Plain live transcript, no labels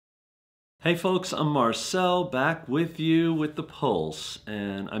Hey folks, I'm Marcel, back with you with the Pulse,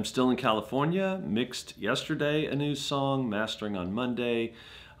 and I'm still in California. Mixed yesterday a new song, mastering on Monday,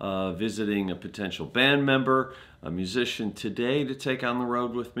 visiting a potential band member, a musician today to take on the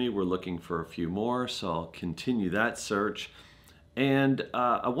road with me. We're looking for a few more, so I'll continue that search. And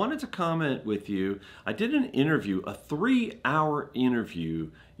I wanted to comment with you. I did an interview, a 3-hour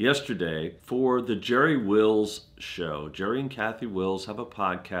interview yesterday for the Jerry Wills show. Jerry and Kathy Wills have a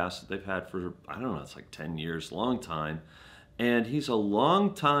podcast that they've had for, I don't know, it's like 10 years, long time. And he's a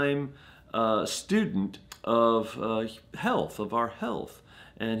long time student of health, of our health,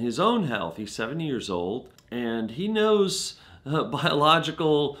 and his own health. He's 70 years old, and he knows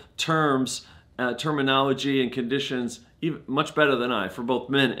biological terms, terminology and conditions even much better than I, for both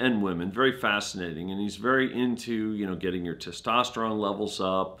men and women. Very fascinating, and he's very into, getting your testosterone levels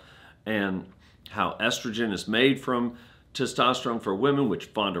up and how estrogen is made from testosterone for women, which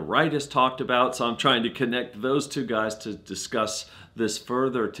Fonda Wright has talked about. So I'm trying to connect those two guys to discuss this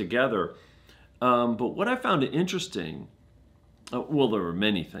further together. But what I found interesting, well, there were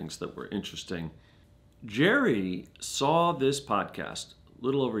many things that were interesting. Jerry saw this podcast a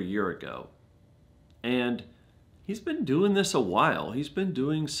little over a year ago, and he's been doing this a while. He's been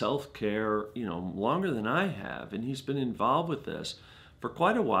doing self-care, longer than I have, and he's been involved with this for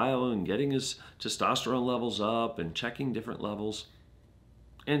quite a while and getting his testosterone levels up and checking different levels.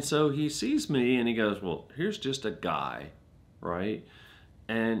 And so he sees me and he goes, well, here's just a guy, right?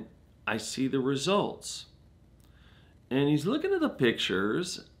 And I see the results. And he's looking at the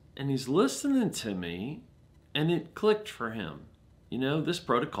pictures and he's listening to me, and it clicked for him. This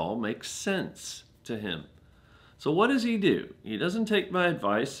protocol makes sense to him. So what does he do? He doesn't take my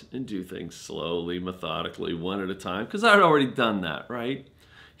advice and do things slowly, methodically, one at a time, because I'd already done that, right?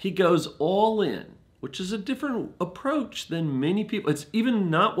 He goes all in, which is a different approach than many people. It's even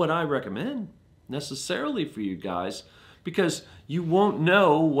not what I recommend necessarily for you guys, because you won't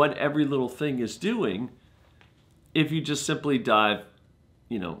know what every little thing is doing if you just simply dive,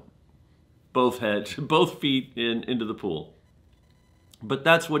 both feet into the pool. But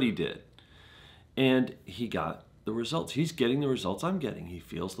that's what he did. And he got the results. He's getting the results I'm getting. He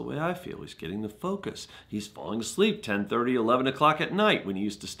feels the way I feel. He's getting the focus. He's falling asleep 10:30, 11 o'clock at night when he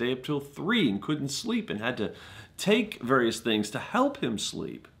used to stay up till 3 and couldn't sleep and had to take various things to help him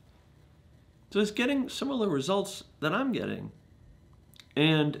sleep. So he's getting similar results that I'm getting.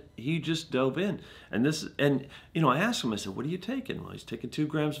 And he just dove in. And I asked him, I said, what are you taking? Well, he's taking 2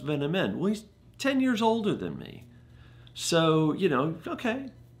 grams of NMN. Well, he's 10 years older than me. So,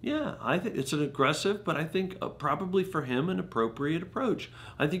 okay. Yeah, I think it's an aggressive, but I think probably for him an appropriate approach.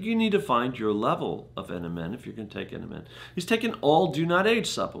 I think you need to find your level of NMN if you're going to take NMN. He's taking all do not age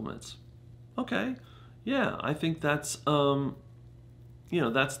supplements. Okay, yeah, I think that's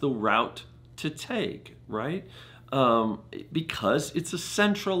that's the route to take, right? Because it's a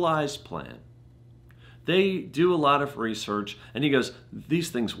centralized plan. They do a lot of research, and he goes,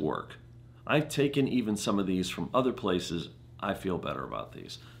 these things work. I've taken even some of these from other places. I feel better about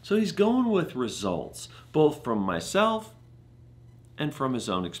these. So he's going with results, both from myself and from his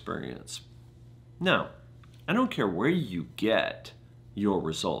own experience. Now, I don't care where you get your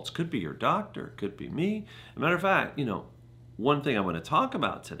results. Could be your doctor, could be me. As a matter of fact, one thing I'm going to talk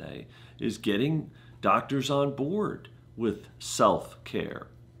about today is getting doctors on board with self-care.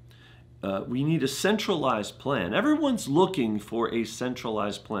 We need a centralized plan. Everyone's looking for a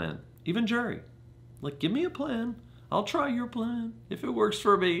centralized plan. Even Jerry. Like, give me a plan. I'll try your plan. If it works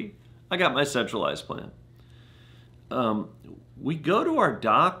for me, I got my centralized plan. We go to our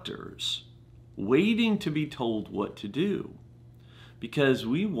doctors waiting to be told what to do because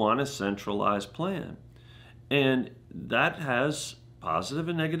we want a centralized plan. And that has positive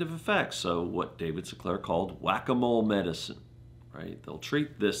and negative effects. So what David Sinclair called whack-a-mole medicine, right? They'll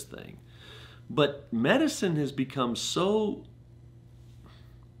treat this thing. But medicine has become so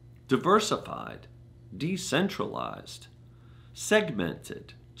diversified, decentralized,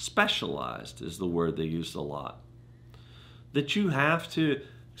 segmented, specialized is the word they use a lot, that you have to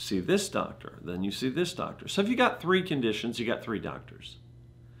see this doctor, then you see this doctor. So if you got 3 conditions, you got 3 doctors.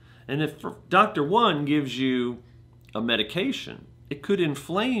 And if Doctor 1 gives you a medication, it could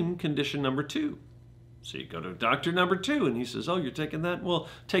inflame condition number 2. So you go to doctor number 2 and he says, oh, you're taking that? Well,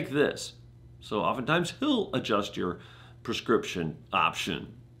 take this. So oftentimes he'll adjust your prescription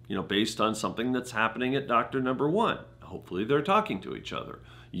option based on something that's happening at doctor number 1. Hopefully they're talking to each other.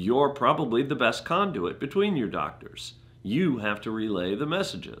 You're probably the best conduit between your doctors. You have to relay the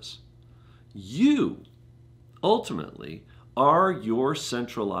messages. You, ultimately, are your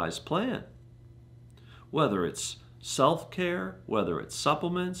centralized plan. Whether it's self-care, whether it's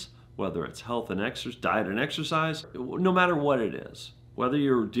supplements, whether it's health and exercise, diet and exercise, no matter what it is, whether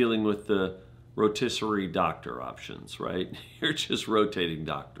you're dealing with the rotisserie doctor options, right? You're just rotating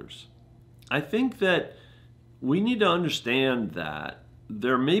doctors. I think that we need to understand that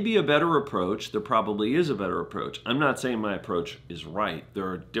there may be a better approach. There probably is a better approach. I'm not saying my approach is right. There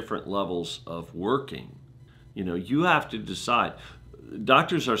are different levels of working. You have to decide.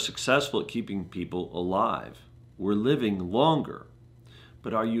 Doctors are successful at keeping people alive. We're living longer.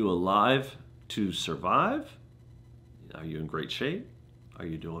 But are you alive to survive? Are you in great shape? Are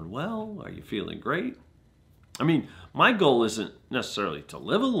you doing well? Are you feeling great? I mean, my goal isn't necessarily to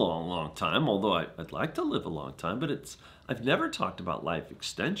live a long, long time, although I'd like to live a long time, but I've never talked about life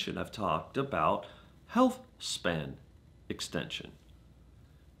extension. I've talked about health span extension.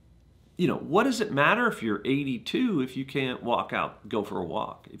 What does it matter if you're 82 if you can't go for a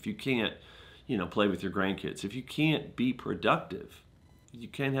walk, if you can't, play with your grandkids, if you can't be productive? You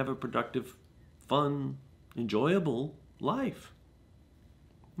can't have a productive, fun, enjoyable life.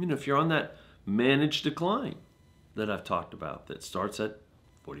 If you're on that managed decline that I've talked about that starts at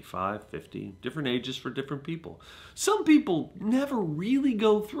 45, 50, different ages for different people. Some people never really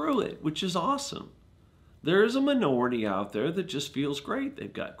go through it, which is awesome. There is a minority out there that just feels great.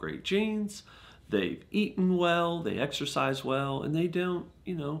 They've got great genes, they've eaten well, they exercise well, and they don't,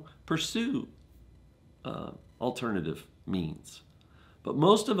 pursue alternative means. But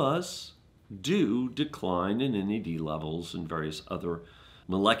most of us do decline in NAD levels and various other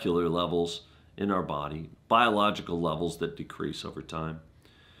molecular levels in our body, biological levels that decrease over time.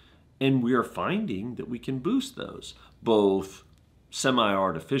 And we are finding that we can boost those, both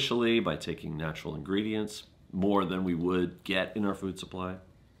semi-artificially by taking natural ingredients, more than we would get in our food supply,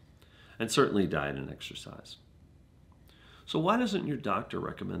 and certainly diet and exercise. So why doesn't your doctor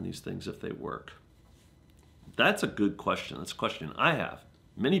recommend these things if they work? That's a good question. That's a question I have.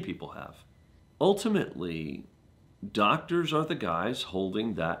 Many people have. Ultimately, doctors are the guys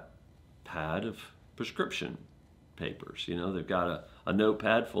holding that pad of prescription papers. They've got a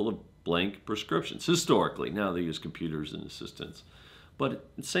notepad full of blank prescriptions. Historically, now they use computers and assistants. But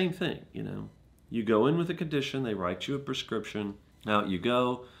it's the same thing, You go in with a condition, they write you a prescription. Out you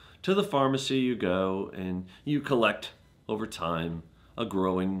go to the pharmacy, you go and you collect over time a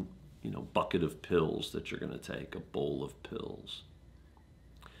growing bucket of pills that you're going to take, a bowl of pills.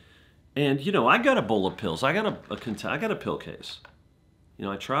 And, I got a bowl of pills. I got a pill case.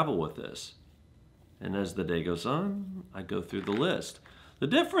 I travel with this. And as the day goes on, I go through the list. The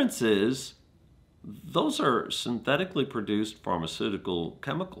difference is those are synthetically produced pharmaceutical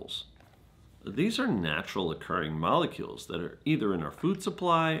chemicals. These are natural occurring molecules that are either in our food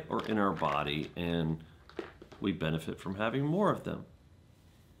supply or in our body, and we benefit from having more of them.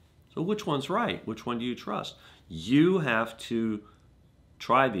 So which one's right? Which one do you trust? You have to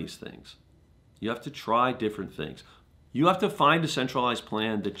try these things. You have to try different things. You have to find a centralized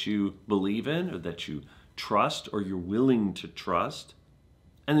plan that you believe in or that you trust or you're willing to trust,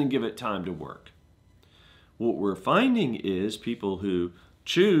 and then give it time to work. What we're finding is people who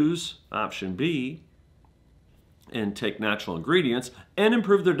choose option B and take natural ingredients and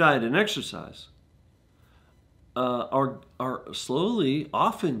improve their diet and exercise are slowly,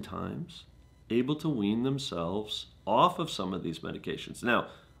 oftentimes, able to wean themselves off of some of these medications. Now,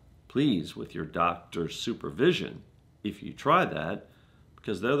 please, with your doctor's supervision, if you try that,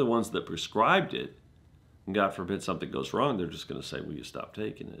 because they're the ones that prescribed it, and God forbid something goes wrong, they're just going to say, well, you stop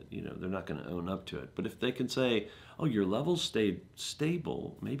taking it. They're not going to own up to it. But if they can say, oh, your levels stayed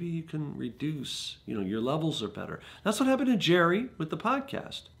stable, maybe you can reduce, your levels are better. That's what happened to Jerry with the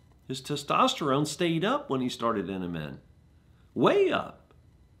podcast. His testosterone stayed up when he started NMN. Way up.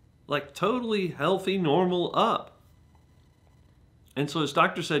 Like totally healthy, normal up. And so his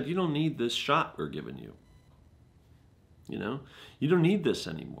doctor said, you don't need this shot we're giving you. You don't need this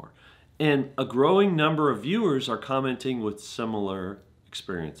anymore. And a growing number of viewers are commenting with similar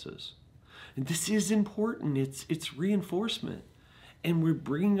experiences. And this is important. It's reinforcement. And we're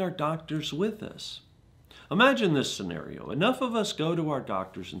bringing our doctors with us. Imagine this scenario. Enough of us go to our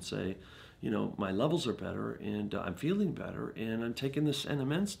doctors and say, my levels are better and I'm feeling better and I'm taking this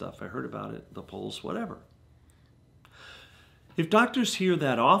NMN stuff. I heard about it, the pulse, whatever. If doctors hear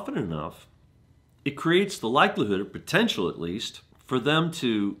that often enough, it creates the likelihood, or potential at least, for them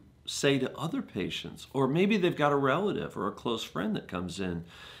to say to other patients, or maybe they've got a relative or a close friend that comes in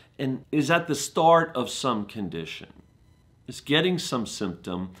and is at the start of some condition, is getting some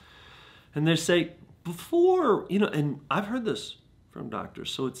symptom, and they say, before, and I've heard this from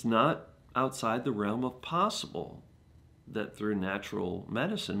doctors, so it's not outside the realm of possible that through natural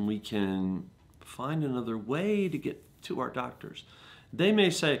medicine we can find another way to get to our doctors. They may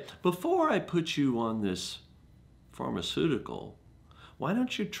say, before I put you on this pharmaceutical, why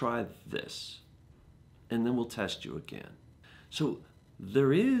don't you try this? And then we'll test you again. So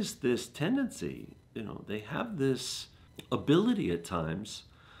there is this tendency, they have this ability at times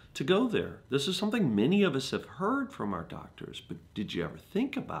to go there. This is something many of us have heard from our doctors, but did you ever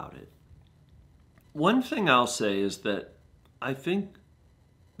think about it? One thing I'll say is that I think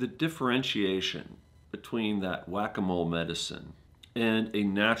the differentiation between that whack-a-mole medicine and a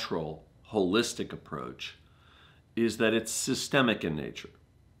natural, holistic approach is that it's systemic in nature.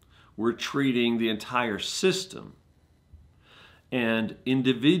 We're treating the entire system, and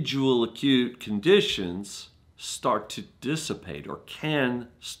individual acute conditions start to dissipate, or can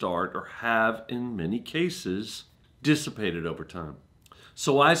start, or have in many cases dissipated over time.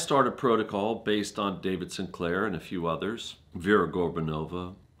 So I start a protocol based on David Sinclair and a few others, Vera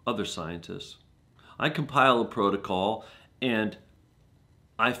Gorbanova, other scientists. I compile a protocol and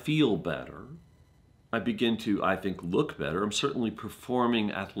I feel better. I begin to, I think, look better. I'm certainly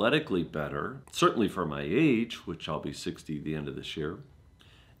performing athletically better, certainly for my age, which I'll be 60 at the end of this year.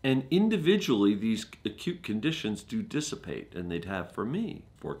 And individually, these acute conditions do dissipate, and they'd have for me.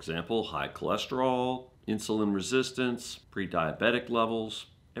 For example, high cholesterol, insulin resistance, pre-diabetic levels,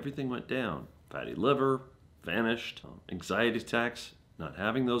 everything went down. Fatty liver, vanished. Anxiety attacks, not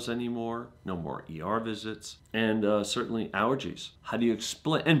having those anymore. No more ER visits. And certainly allergies. How do you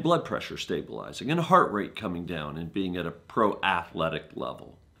explain? And blood pressure stabilizing, and heart rate coming down and being at a pro-athletic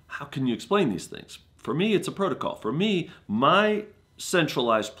level. How can you explain these things? For me, it's a protocol. For me, my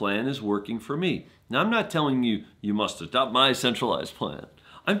centralized plan is working for me. Now, I'm not telling you you must adopt my centralized plan.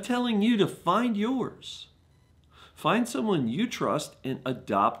 I'm telling you to find yours. Find someone you trust and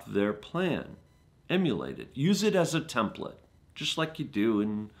adopt their plan. Emulate it. Use it as a template, just like you do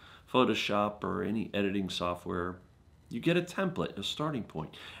in Photoshop or any editing software. You get a template, a starting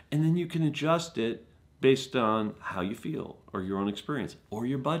point, and then you can adjust it based on how you feel, or your own experience, or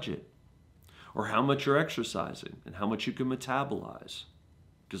your budget, or how much you're exercising and how much you can metabolize.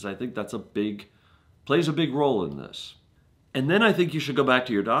 Because I think that's plays a big role in this. And then I think you should go back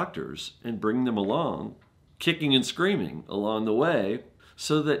to your doctors and bring them along, kicking and screaming along the way,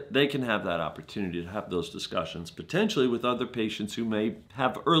 so that they can have that opportunity to have those discussions, potentially with other patients who may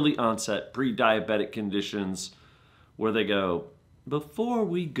have early onset pre-diabetic conditions, where they go, before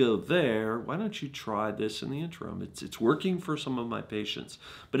we go there, why don't you try this in the interim? It's working for some of my patients.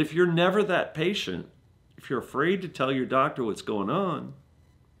 But if you're never that patient, if you're afraid to tell your doctor what's going on,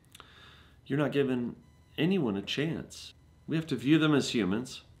 you're not giving anyone a chance. We have to view them as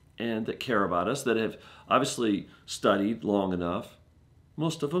humans and that care about us, that have obviously studied long enough.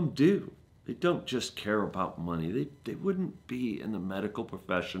 Most of them do. They don't just care about money. They wouldn't be in the medical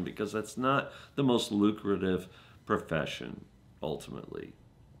profession because that's not the most lucrative profession, ultimately.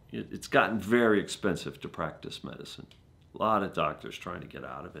 It's gotten very expensive to practice medicine. A lot of doctors trying to get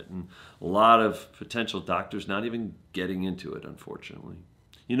out of it, and a lot of potential doctors not even getting into it, unfortunately.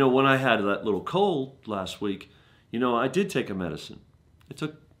 When I had that little cold last week, I did take a medicine. I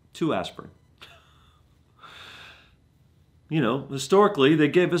took 2 aspirin. Historically, they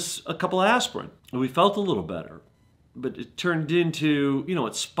gave us a couple of aspirin, and we felt a little better. But it turned into,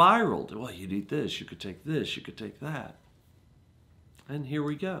 it spiraled. Well, you'd eat this, you could take this, you could take that. And here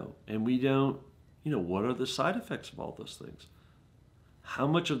we go. And we don't, what are the side effects of all those things? How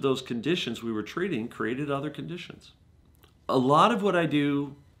much of those conditions we were treating created other conditions? A lot of what I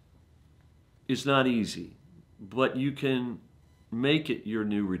do is not easy, but you can make it your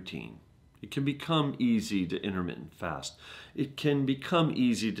new routine. It can become easy to intermittent fast. It can become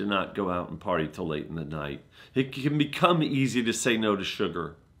easy to not go out and party till late in the night. It can become easy to say no to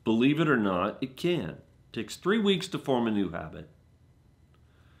sugar. Believe it or not, it can. It takes 3 weeks to form a new habit.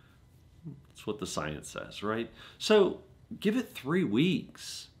 That's what the science says, right? So give it 3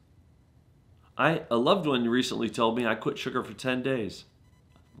 weeks. A loved one recently told me I quit sugar for 10 days.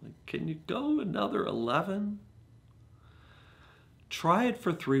 I'm like, can you go another 11? Try it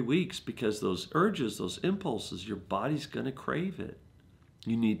for 3 weeks, because those urges, those impulses, your body's going to crave it.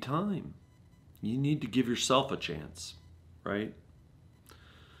 You need time. You need to give yourself a chance, right?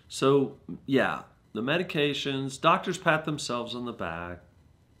 So, yeah, the medications, doctors pat themselves on the back.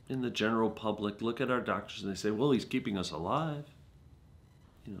 In the general public, look at our doctors and they say, well, he's keeping us alive.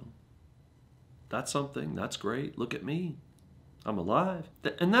 That's something. That's great. Look at me. I'm alive.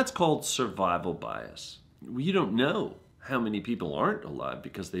 And that's called survival bias. You don't know how many people aren't alive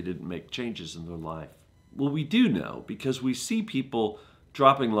because they didn't make changes in their life. Well, we do know because we see people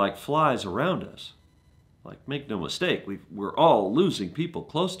dropping like flies around us. Like, make no mistake, we're all losing people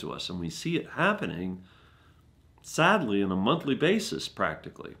close to us, and we see it happening. sadly, on a monthly basis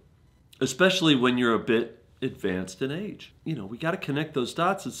practically, especially when you're a bit advanced in age. We got to connect those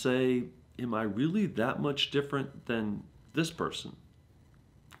dots and say, am I really that much different than this person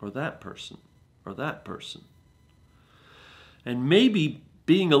or that person or that person? And maybe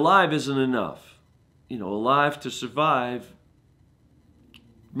being alive isn't enough. Alive to survive.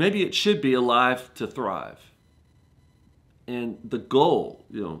 Maybe it should be alive to thrive. And the goal,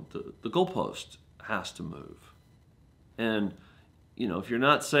 the goalpost has to move. And, if you're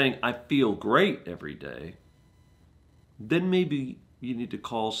not saying, I feel great every day, then maybe you need to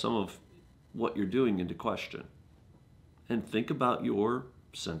call some of what you're doing into question and think about your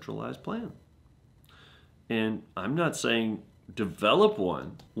centralized plan. And I'm not saying develop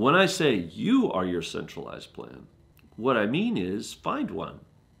one. When I say you are your centralized plan, what I mean is find one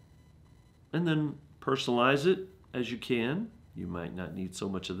and then personalize it as you can. You might not need so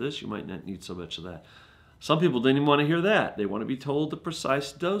much of this. You might not need so much of that. Some people didn't even want to hear that. They want to be told the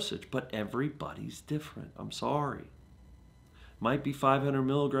precise dosage, but everybody's different. I'm sorry. Might be 500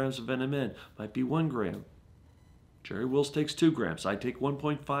 milligrams of NMN. Might be 1 gram. Jerry Wills takes 2 grams. I take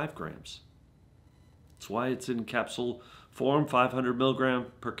 1.5 grams. That's why it's in capsule form, 500 milligram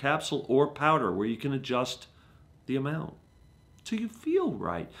per capsule, or powder, where you can adjust the amount till you feel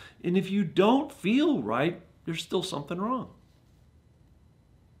right. And if you don't feel right, there's still something wrong.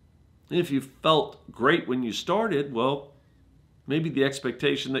 And if you felt great when you started, well, maybe the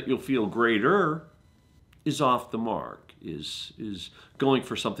expectation that you'll feel greater is off the mark, is going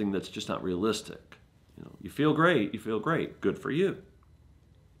for something that's just not realistic. You feel great, good for you.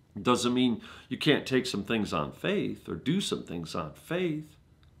 Doesn't mean you can't take some things on faith or do some things on faith.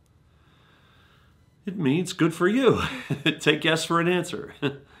 It means good for you. Take yes for an answer.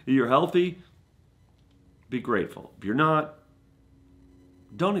 You're healthy, be grateful. If you're not,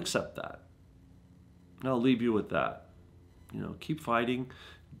 don't accept that. And I'll leave you with that. Keep fighting.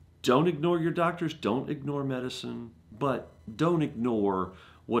 Don't ignore your doctors. Don't ignore medicine. But don't ignore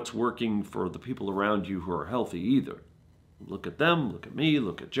what's working for the people around you who are healthy either. Look at them, look at me,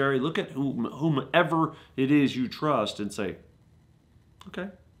 look at Jerry, look at whomever it is you trust and say, okay,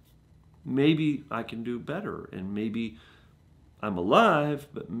 maybe I can do better and maybe I'm alive,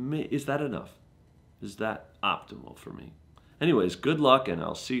 but is that enough? Is that optimal for me? Anyways, good luck and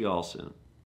I'll see you all soon.